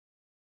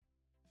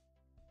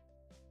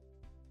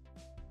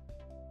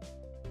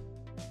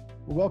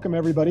Welcome,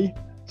 everybody,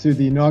 to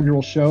the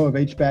inaugural show of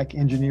HPAC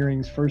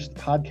Engineering's first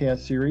podcast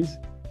series,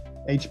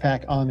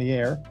 HPAC on the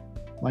Air.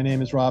 My name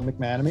is Rob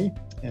McManamy,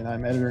 and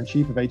I'm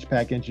editor-in-chief of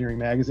HPAC Engineering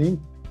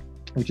Magazine,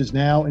 which is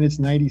now in its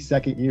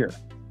 92nd year.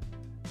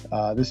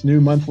 This new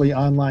monthly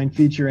online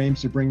feature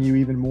aims to bring you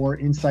even more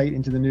insight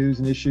into the news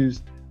and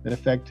issues that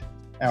affect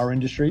our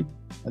industry,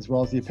 as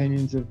well as the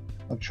opinions of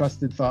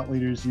trusted thought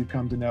leaders you've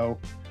come to know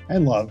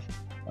and love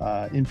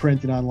in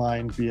print and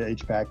online via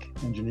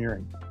HPAC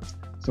Engineering.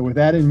 So with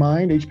that in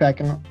mind,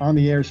 HPAC on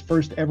the Air's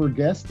first ever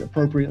guest,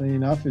 appropriately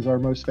enough, is our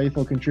most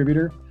faithful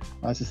contributor,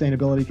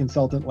 sustainability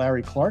consultant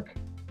Larry Clark,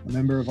 a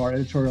member of our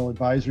editorial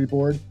advisory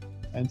board,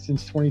 and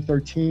since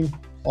 2013,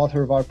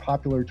 author of our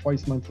popular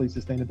twice-monthly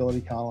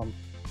sustainability column,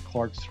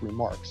 Clark's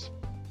Remarks.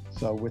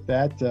 So with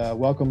that,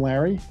 welcome,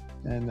 Larry,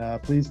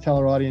 and please tell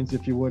our audience,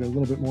 if you would, a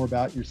little bit more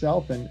about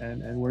yourself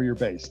and where you're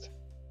based.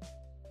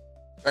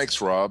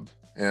 Thanks, Rob,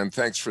 and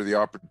thanks for the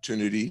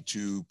opportunity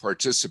to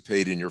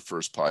participate in your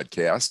first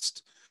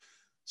podcast.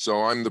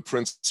 So I'm the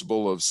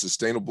principal of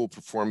Sustainable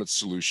Performance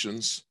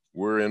Solutions.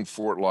 We're in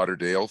Fort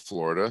Lauderdale,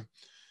 Florida,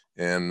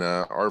 and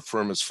our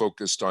firm is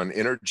focused on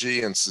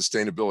energy and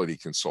sustainability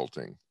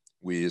consulting.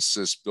 We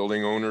assist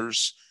building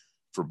owners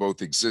for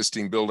both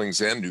existing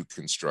buildings and new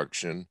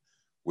construction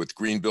with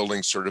green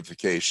building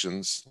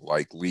certifications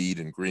like LEED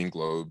and Green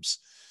Globes.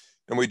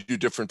 And we do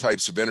different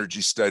types of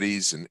energy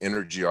studies and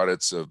energy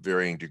audits of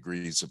varying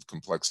degrees of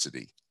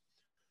complexity.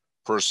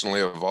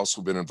 Personally, I've also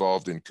been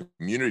involved in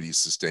community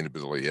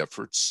sustainability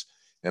efforts,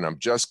 and I'm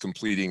just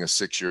completing a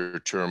 6-year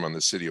term on the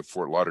City of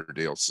Fort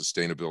Lauderdale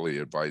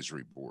Sustainability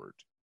Advisory Board.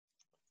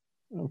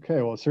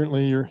 Okay, well,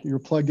 certainly you're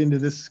plugged into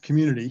this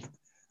community,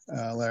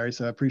 Larry,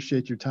 so I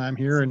appreciate your time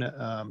here,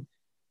 and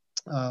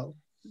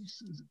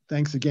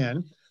thanks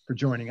again for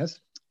joining us.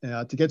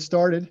 To get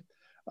started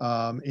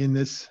in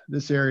this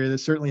area,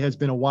 this certainly has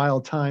been a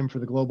wild time for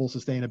the global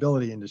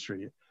sustainability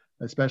industry,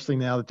 especially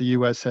now that the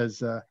U.S.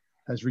 has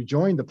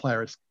rejoined the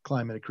Paris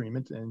Climate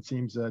Agreement and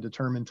seems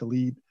determined to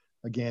lead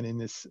again in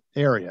this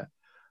area.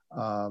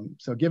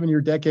 So given your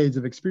decades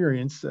of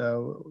experience,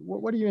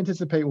 what do you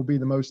anticipate will be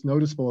the most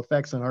noticeable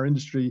effects on our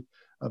industry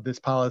of this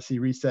policy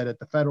reset at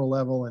the federal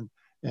level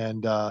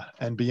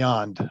and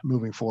beyond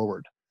moving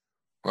forward?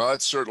 Well,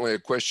 that's certainly a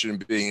question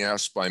being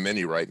asked by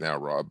many right now,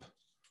 Rob.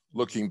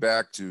 Looking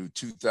back to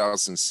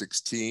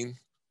 2016,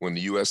 when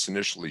the U.S.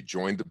 initially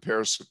joined the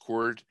Paris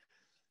Accord,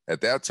 at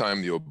that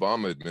time, the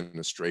Obama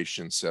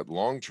administration set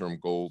long-term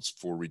goals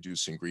for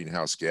reducing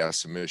greenhouse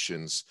gas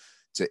emissions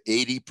to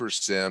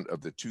 80%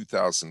 of the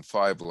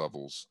 2005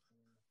 levels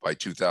by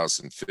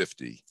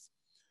 2050.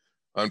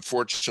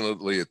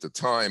 Unfortunately, at the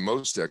time,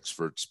 most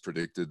experts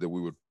predicted that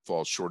we would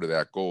fall short of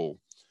that goal,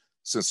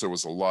 since there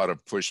was a lot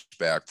of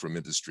pushback from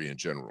industry in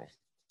general.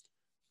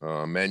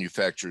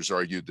 Manufacturers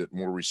argued that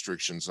more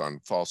restrictions on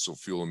fossil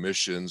fuel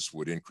emissions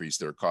would increase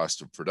their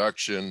cost of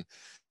production,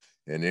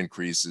 and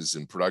increases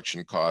in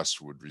production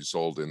costs would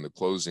result in the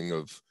closing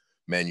of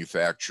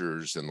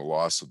manufacturers and the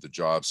loss of the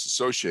jobs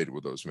associated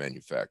with those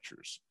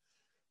manufacturers.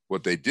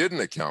 What they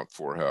didn't account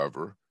for,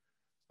 however,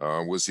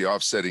 was the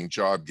offsetting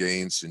job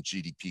gains and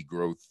GDP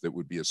growth that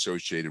would be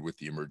associated with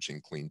the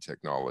emerging clean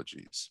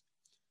technologies.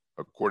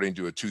 According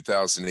to a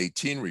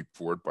 2018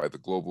 report by the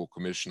Global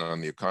Commission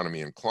on the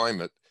Economy and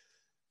Climate,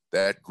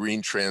 that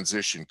green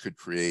transition could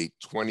create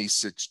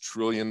 $26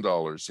 trillion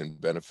in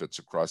benefits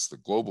across the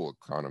global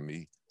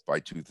economy by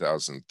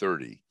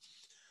 2030.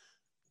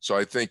 So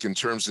I think in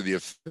terms of the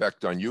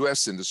effect on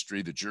US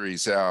industry, the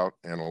jury's out,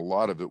 and a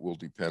lot of it will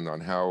depend on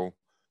how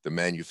the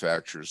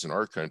manufacturers in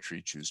our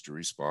country choose to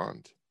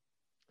respond.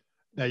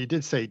 Now, you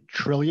did say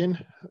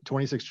trillion,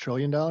 $26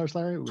 trillion,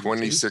 Larry?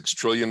 26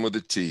 trillion with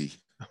a T.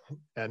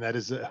 And that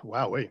is,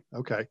 wow, wait,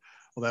 okay.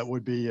 Well, that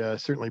would be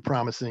certainly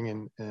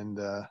promising and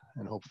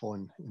hopeful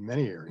in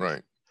many areas.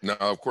 Right. Now,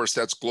 of course,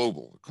 that's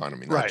global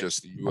economy, not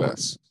just the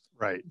US.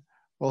 Right.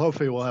 Well,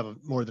 hopefully we'll have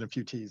more than a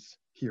few T's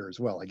here as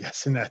well, I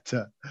guess, in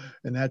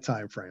that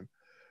time frame.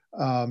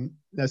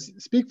 Now,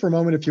 speak for a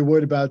moment, if you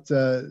would, about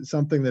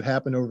something that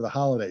happened over the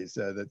holidays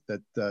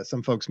that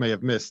some folks may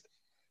have missed.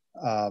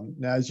 Now,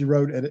 as you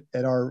wrote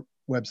at our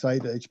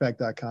website,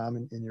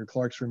 hpac.com, in your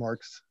Clark's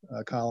Remarks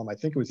column, I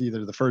think it was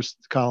either the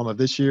first column of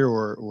this year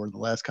or the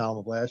last column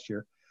of last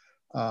year,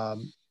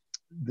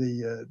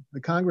 the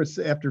Congress,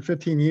 after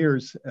 15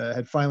 years,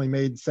 had finally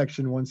made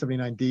Section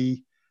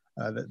 179D,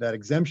 that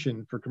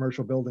exemption for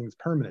commercial buildings,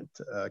 permanent.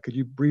 Could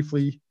you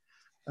briefly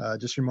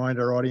just remind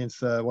our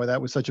audience why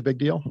that was such a big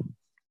deal?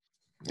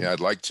 Yeah, I'd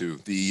like to.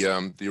 The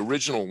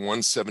original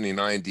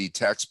 179D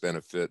tax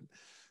benefit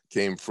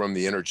came from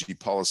the Energy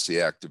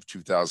Policy Act of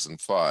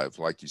 2005.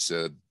 Like you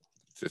said,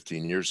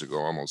 15 years ago,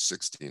 almost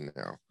 16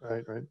 now.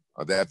 Right.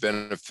 That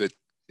benefit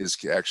is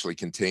actually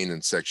contained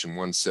in Section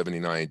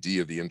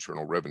 179D of the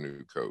Internal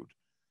Revenue Code.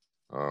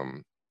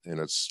 And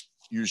it's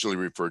usually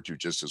referred to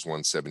just as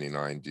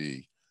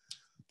 179D.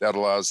 That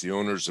allows the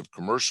owners of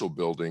commercial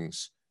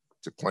buildings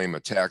to claim a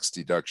tax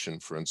deduction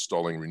for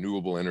installing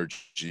renewable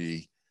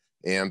energy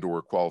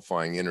and/or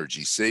qualifying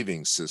energy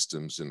saving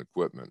systems and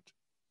equipment.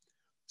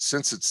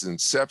 since its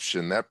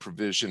inception, that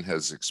provision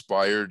has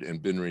expired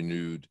and been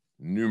renewed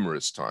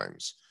numerous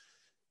times.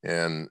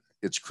 And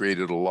it's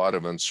created a lot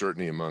of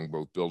uncertainty among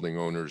both building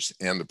owners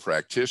and the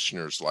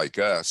practitioners like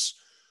us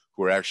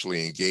who are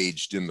actually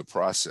engaged in the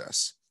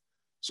process.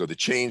 So the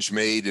change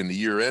made in the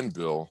year-end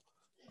bill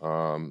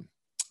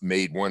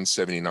made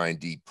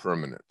 179D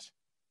permanent.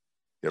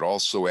 It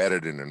also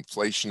added an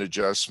inflation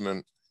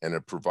adjustment, and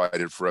it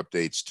provided for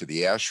updates to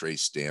the ASHRAE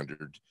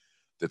standard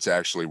that's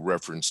actually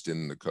referenced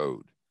in the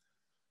code.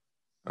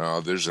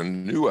 There's a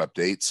new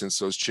update since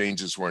those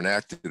changes were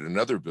enacted.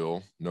 Another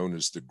bill known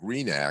as the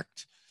Green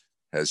Act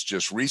has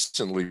just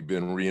recently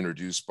been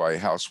reintroduced by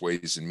House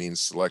Ways and Means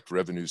Select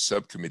Revenue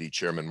Subcommittee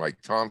Chairman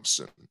Mike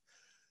Thompson.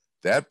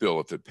 That bill,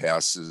 if it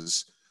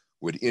passes,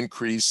 would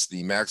increase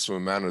the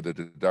maximum amount of the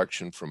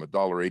deduction from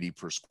 $1.80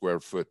 per square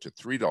foot to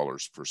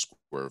 $3 per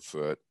square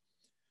foot,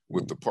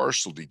 with the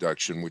partial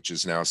deduction, which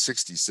is now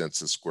 60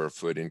 cents a square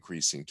foot,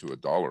 increasing to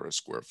 $1 a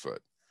square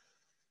foot.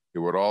 It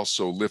would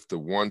also lift the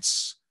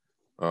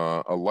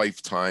a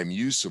lifetime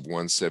use of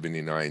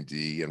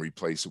 179D and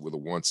replace it with a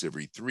once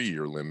every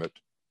 3-year limit.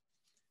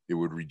 It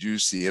would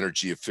reduce the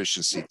energy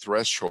efficiency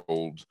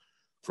threshold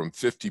from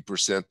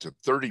 50% to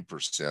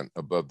 30%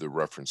 above the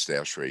referenced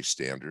ASHRAE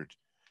standard,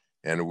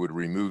 and it would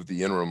remove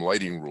the interim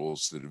lighting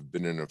rules that have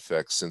been in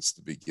effect since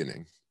the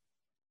beginning.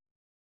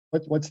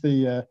 What's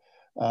the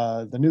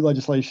new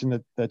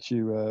legislation that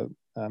you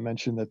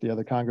mentioned that the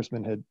other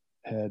congressman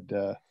had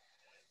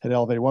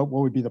elevated? What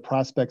would be the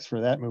prospects for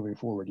that moving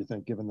forward, you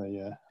think, given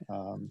the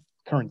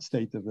current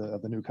state of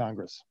the new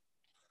Congress?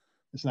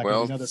 It's not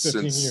going to be another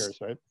 15 years,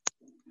 right?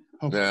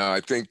 Hopefully. No, I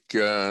think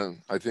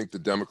the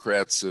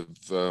Democrats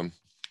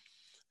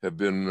have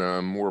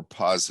been more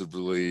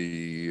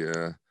positively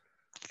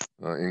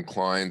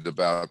inclined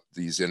about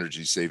these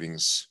energy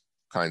savings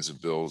kinds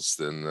of bills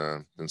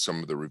than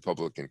some of the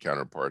Republican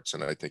counterparts,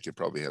 and I think it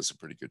probably has a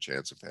pretty good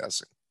chance of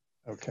passing.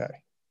 Okay,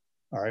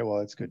 all right. Well,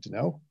 that's good to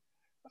know.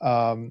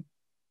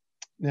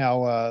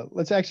 Now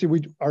let's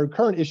our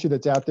current issue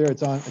that's out there.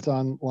 It's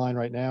online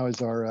right now.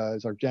 Is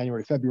our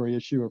January-February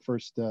issue, our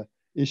first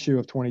issue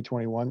of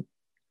 2021.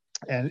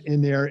 And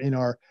in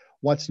our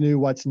What's New,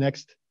 What's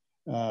Next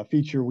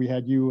feature, we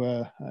had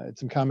had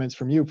some comments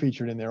from you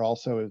featured in there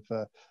also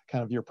of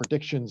kind of your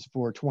predictions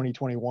for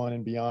 2021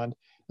 and beyond.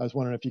 I was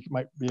wondering if you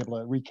might be able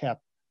to recap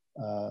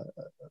a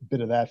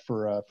bit of that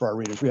for our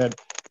readers. We had,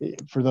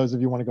 for those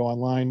of you who want to go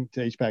online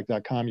to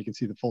hpac.com, you can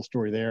see the full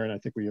story there. And I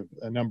think we have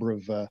a number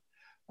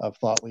of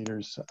thought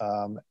leaders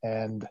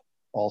and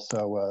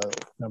also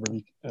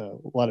a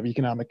lot of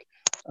economic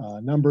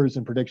numbers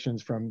and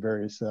predictions from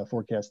various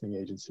forecasting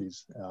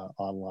agencies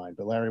online.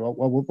 But Larry,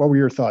 what were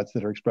your thoughts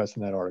that are expressed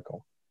in that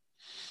article?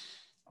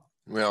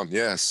 Well,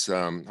 yes,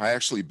 I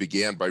actually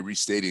began by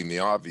restating the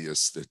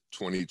obvious that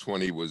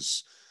 2020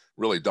 was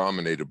really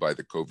dominated by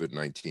the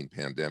COVID-19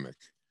 pandemic.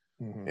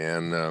 Mm-hmm.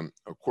 And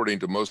according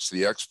to most of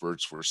the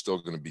experts, we're still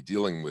going to be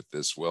dealing with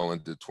this well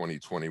into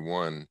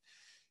 2021,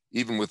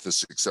 even with the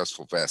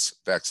successful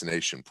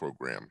vaccination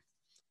program.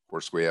 Of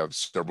course, we have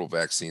several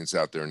vaccines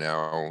out there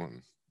now,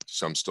 and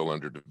some still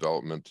under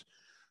development.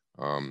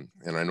 And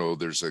I know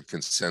there's a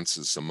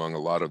consensus among a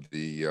lot of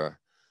the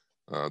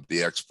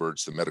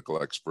experts, the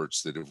medical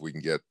experts, that if we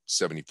can get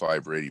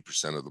 75 or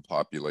 80% of the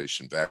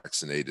population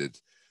vaccinated,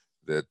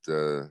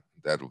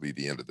 that'll be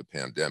the end of the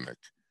pandemic.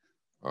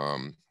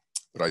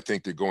 But I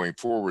think that going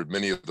forward,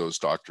 many of those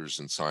doctors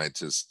and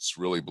scientists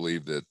really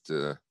believe that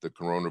the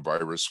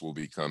coronavirus will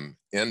become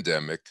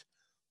endemic,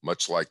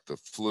 much like the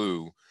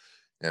flu,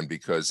 and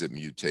because it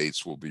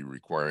mutates, we'll be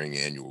requiring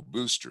annual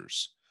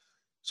boosters.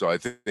 So I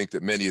think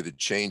that many of the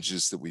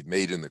changes that we've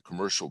made in the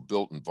commercial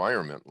built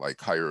environment,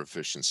 like higher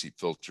efficiency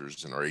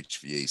filters in our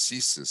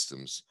HVAC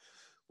systems,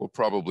 will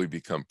probably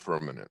become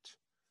permanent.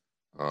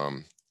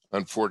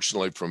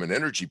 Unfortunately, from an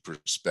energy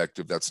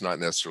perspective, that's not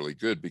necessarily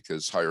good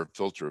because higher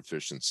filter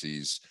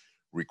efficiencies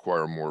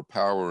require more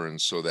power,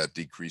 and so that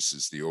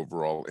decreases the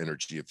overall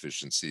energy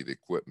efficiency of the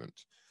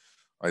equipment.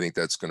 I think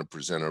that's going to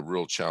present a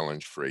real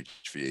challenge for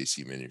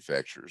HVAC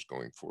manufacturers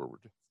going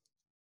forward.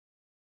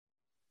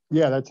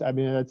 Yeah, that's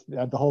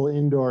the whole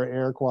indoor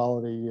air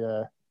quality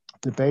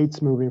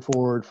debates moving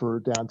forward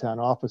for downtown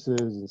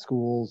offices and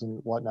schools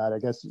and whatnot. I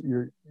guess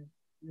you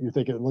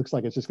think it looks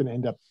like it's just going to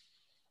end up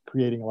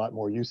creating a lot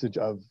more usage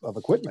of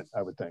equipment,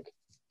 I would think.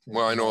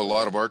 Well, I know a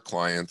lot of our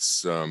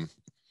clients,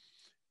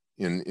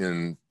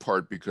 in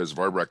part because of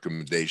our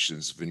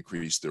recommendations, have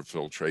increased their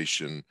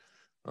filtration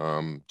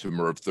to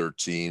MERV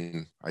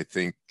 13. I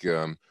think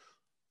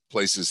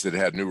places that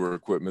had newer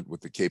equipment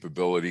with the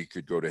capability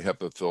could go to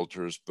HEPA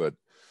filters, but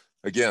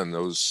again,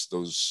 those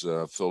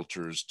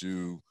filters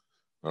do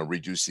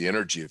reduce the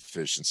energy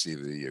efficiency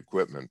of the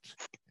equipment,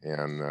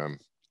 and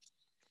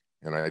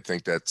I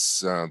think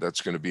that's going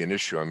to be an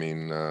issue. I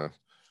mean,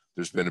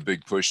 there's been a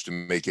big push to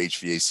make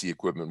HVAC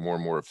equipment more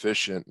and more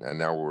efficient, and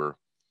now we're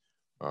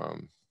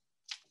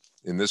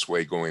in this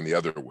way going the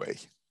other way.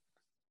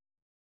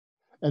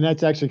 And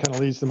that's actually kind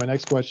of leads to my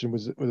next question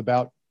was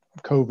about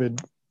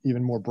COVID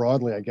even more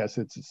broadly. I guess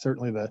it's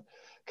certainly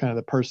kind of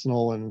the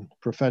personal and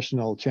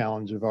professional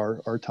challenge of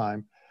our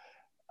time.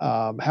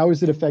 How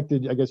has it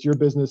affected, I guess, your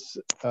business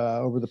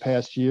over the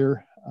past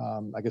year?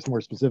 I guess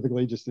more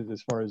specifically, just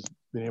as far as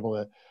being able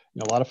to,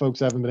 a lot of folks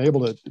haven't been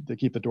able to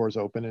keep the doors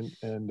open,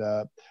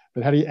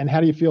 but how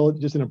do you feel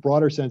just in a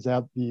broader sense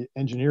out the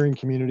engineering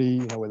community,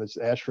 whether it's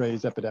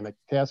ASHRAE's epidemic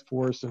task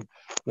force and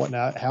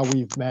whatnot, how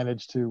we've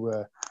managed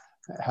to,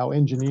 how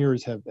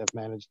engineers have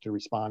managed to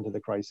respond to the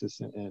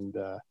crisis and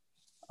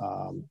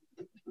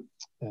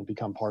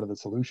become part of the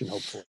solution,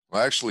 hopefully.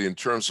 Well, actually, in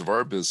terms of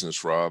our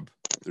business, Rob,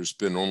 there's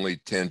been only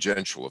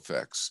tangential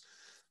effects.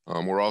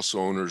 We're also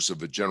owners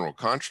of a general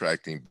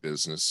contracting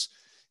business,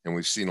 and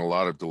we've seen a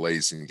lot of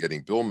delays in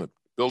getting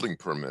building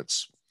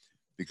permits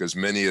because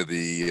many of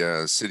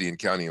the city and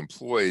county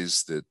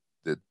employees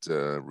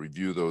that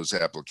review those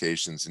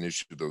applications and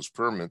issue those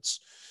permits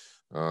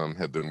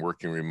have been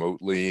working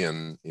remotely,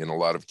 and in a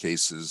lot of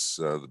cases,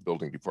 the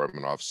building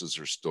department offices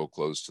are still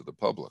closed to the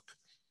public.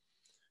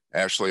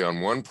 Actually,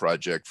 on one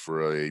project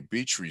for a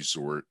beach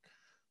resort,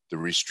 the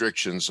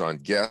restrictions on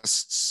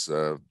guests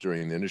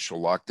during the initial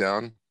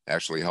lockdown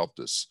actually helped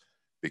us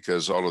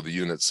because all of the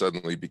units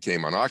suddenly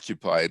became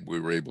unoccupied. We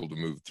were able to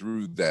move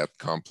through that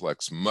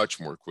complex much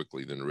more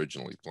quickly than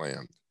originally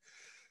planned.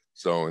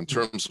 So in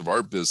terms of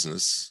our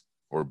business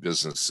or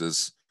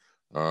businesses,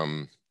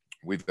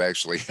 we've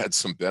actually had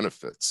some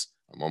benefits.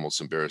 I'm almost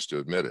embarrassed to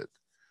admit it.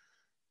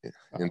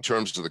 In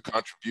terms of the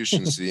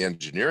contributions to the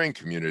engineering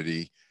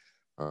community,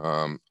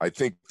 I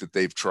think that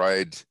they've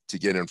tried to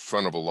get in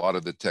front of a lot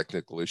of the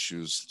technical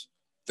issues,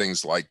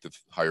 things like the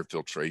higher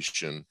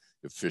filtration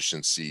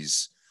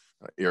efficiencies,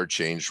 air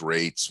change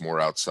rates, more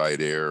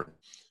outside air,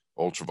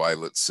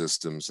 ultraviolet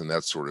systems, and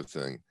that sort of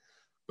thing.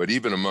 But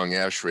even among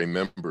ASHRAE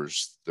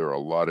members, there are a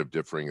lot of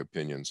differing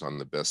opinions on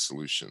the best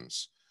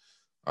solutions.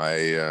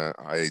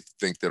 I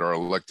think that our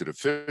elected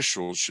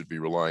officials should be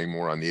relying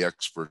more on the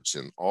experts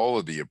in all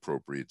of the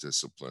appropriate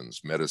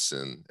disciplines,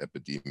 medicine,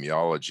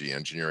 epidemiology,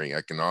 engineering,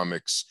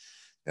 economics,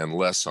 and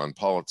less on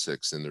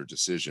politics in their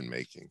decision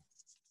making.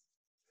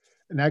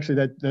 And actually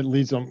that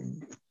leads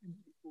on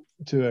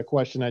to a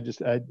question I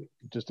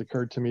just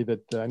occurred to me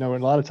that I know a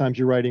lot of times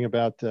you're writing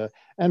about,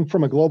 and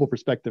from a global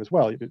perspective as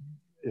well,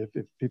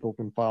 if people have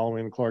been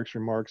following Clark's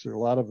remarks, or a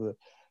lot of the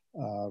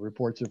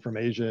reports are from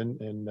Asia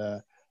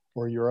and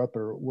or Europe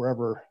or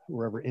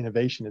wherever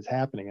innovation is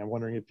happening. I'm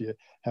wondering if you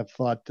have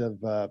thought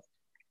of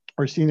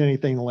or seen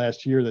anything in the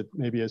last year that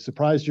maybe has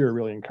surprised you or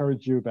really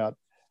encouraged you about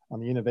on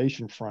the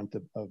innovation front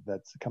of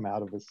that's come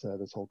out of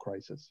this whole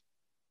crisis.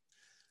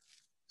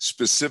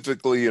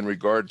 Specifically in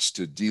regards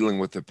to dealing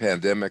with the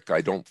pandemic,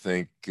 I don't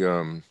think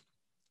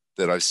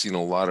that I've seen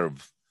a lot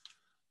of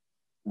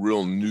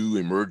real new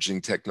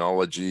emerging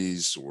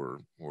technologies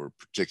or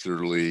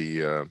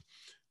particularly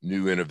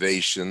new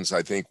innovations.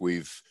 I think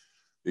we've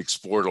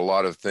explored a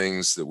lot of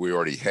things that we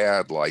already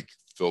had, like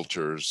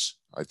filters.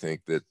 I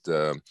think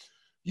that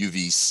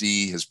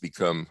UVC has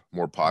become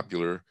more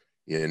popular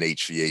in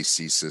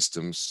HVAC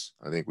systems.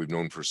 I think we've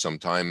known for some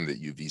time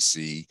that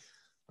UVC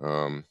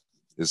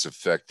is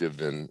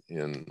effective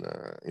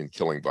in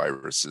killing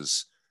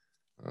viruses,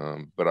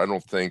 but I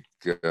don't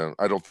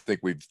think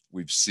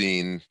we've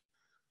seen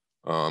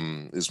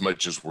as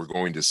much as we're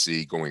going to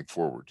see going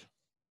forward.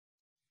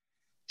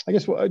 I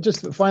guess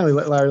just finally,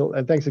 Larry,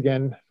 and thanks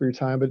again for your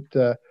time,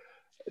 but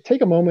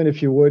take a moment,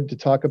 if you would, to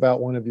talk about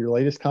one of your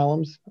latest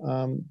columns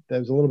that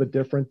was a little bit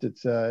different. It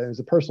was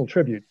a personal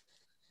tribute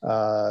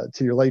to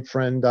your late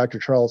friend, Dr.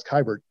 Charles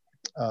Kibert,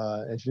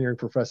 engineering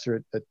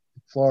professor at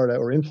Florida,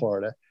 or in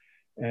Florida,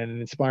 and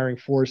an inspiring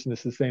force in the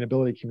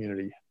sustainability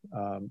community.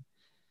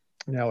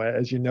 Now,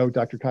 as you know,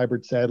 Dr.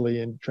 Kibert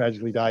sadly and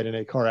tragically died in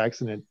a car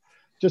accident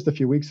just a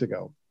few weeks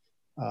ago.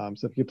 So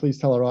if you could please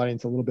tell our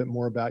audience a little bit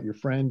more about your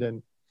friend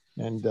and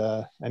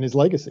his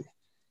legacy.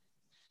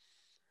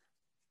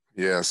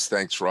 Yes,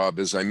 thanks, Rob.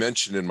 As I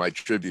mentioned in my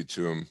tribute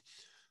to him,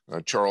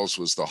 Charles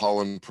was the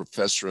Holland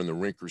Professor in the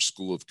Rinker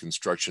School of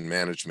Construction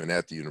Management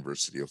at the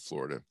University of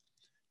Florida.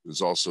 He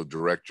was also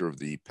director of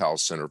the Powell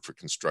Center for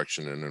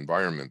Construction and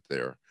Environment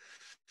there.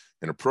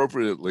 And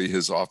appropriately,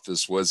 his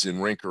office was in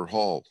Rinker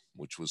Hall,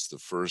 which was the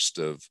first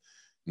of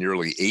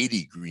nearly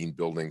 80 green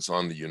buildings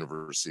on the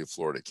University of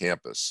Florida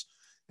campus.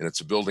 And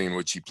it's a building in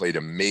which he played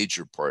a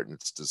major part in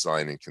its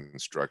design and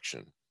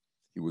construction.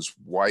 He was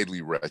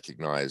widely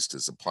recognized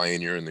as a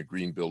pioneer in the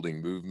green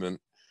building movement.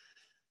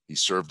 He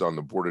served on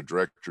the board of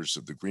directors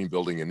of the Green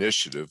Building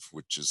Initiative,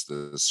 which is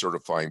the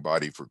certifying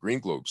body for Green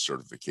Globe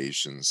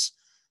certifications,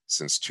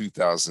 since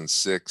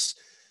 2006.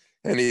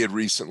 And he had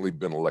recently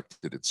been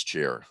elected its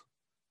chair.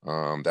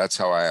 That's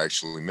how I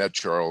actually met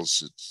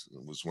Charles.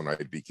 It was when I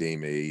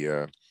became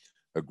a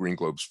Green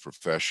Globes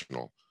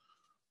professional.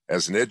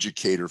 As an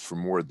educator for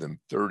more than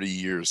 30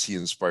 years, he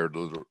inspired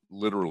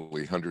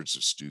literally hundreds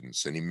of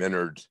students, and he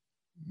mentored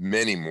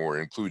many more,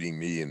 including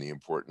me, in the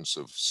importance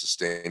of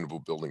sustainable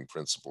building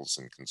principles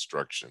in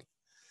construction.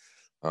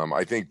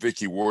 I think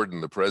Vicki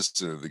Warden, the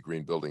president of the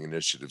Green Building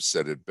Initiative,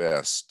 said it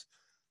best,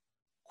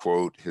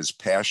 quote, "His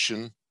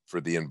passion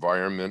for the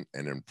environment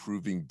and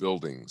improving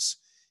buildings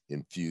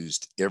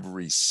infused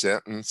every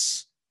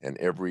sentence and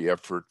every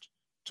effort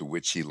to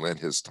which he lent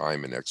his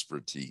time and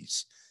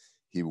expertise.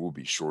 He will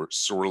be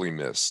sorely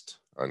missed,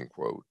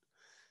 unquote.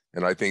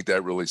 And I think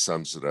that really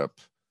sums it up.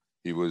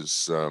 He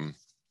was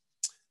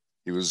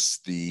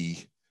the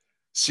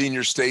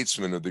senior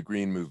statesman of the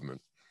Green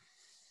Movement.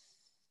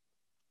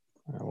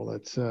 Well,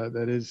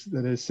 that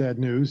is sad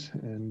news,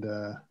 and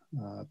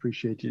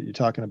appreciate you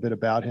talking a bit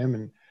about him.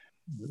 And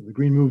the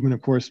Green Movement,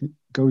 of course,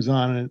 goes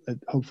on,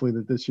 and hopefully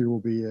that this year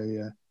will be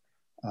a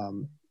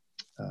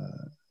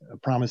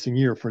promising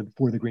year for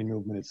the Green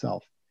Movement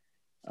itself.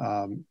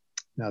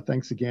 Now,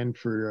 thanks again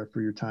for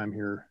your time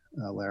here,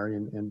 Larry,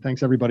 and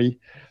thanks everybody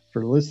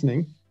for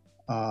listening.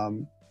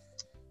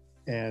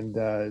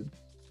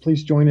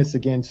 Please join us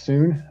again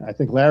soon. I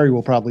think Larry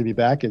will probably be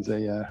back as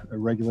a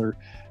regular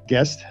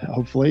guest,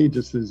 hopefully,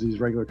 just as he's a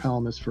regular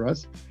columnist for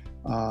us.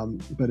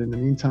 But in the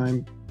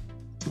meantime,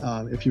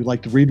 if you'd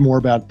like to read more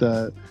about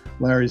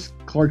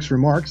Clark's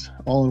remarks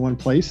all in one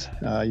place,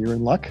 you're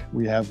in luck.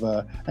 We have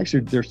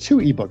actually there's 2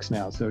 ebooks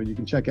now, so you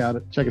can check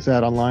us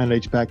out online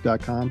at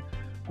hpac.com.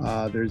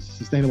 There's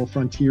Sustainable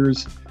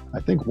Frontiers, I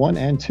think 1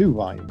 and 2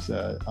 volumes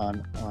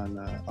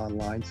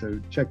online.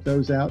 So check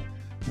those out.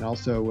 And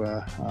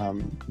also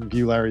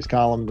review Larry's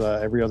column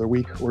every other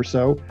week or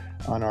so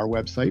on our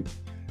website.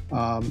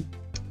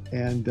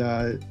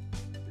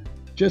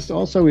 Just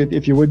also,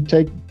 if you would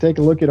take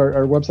a look at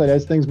our website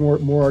as things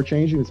more are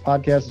changing. This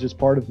podcast is just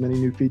part of many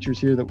new features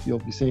here that you'll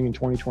be seeing in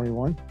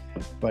 2021.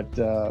 But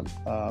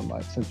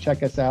so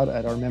check us out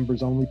at our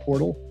members only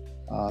portal.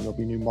 There'll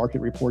be new market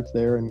reports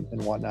there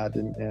and whatnot,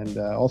 and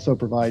also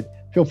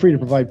feel free to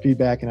provide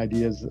feedback and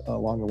ideas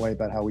along the way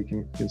about how we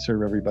can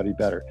serve everybody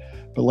better.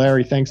 But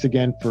Larry, thanks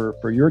again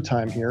for your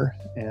time here,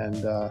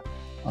 and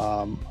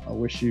I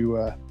wish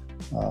you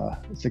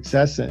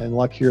success and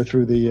luck here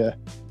through the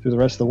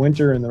rest of the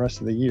winter and the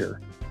rest of the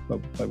year. But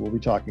we'll be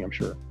talking, I'm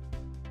sure.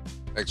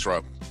 Thanks,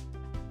 Rob.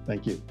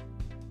 Thank you,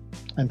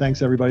 and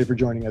thanks everybody for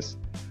joining us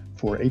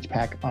for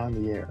HPAC on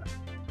the Air.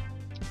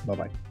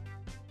 Bye-bye.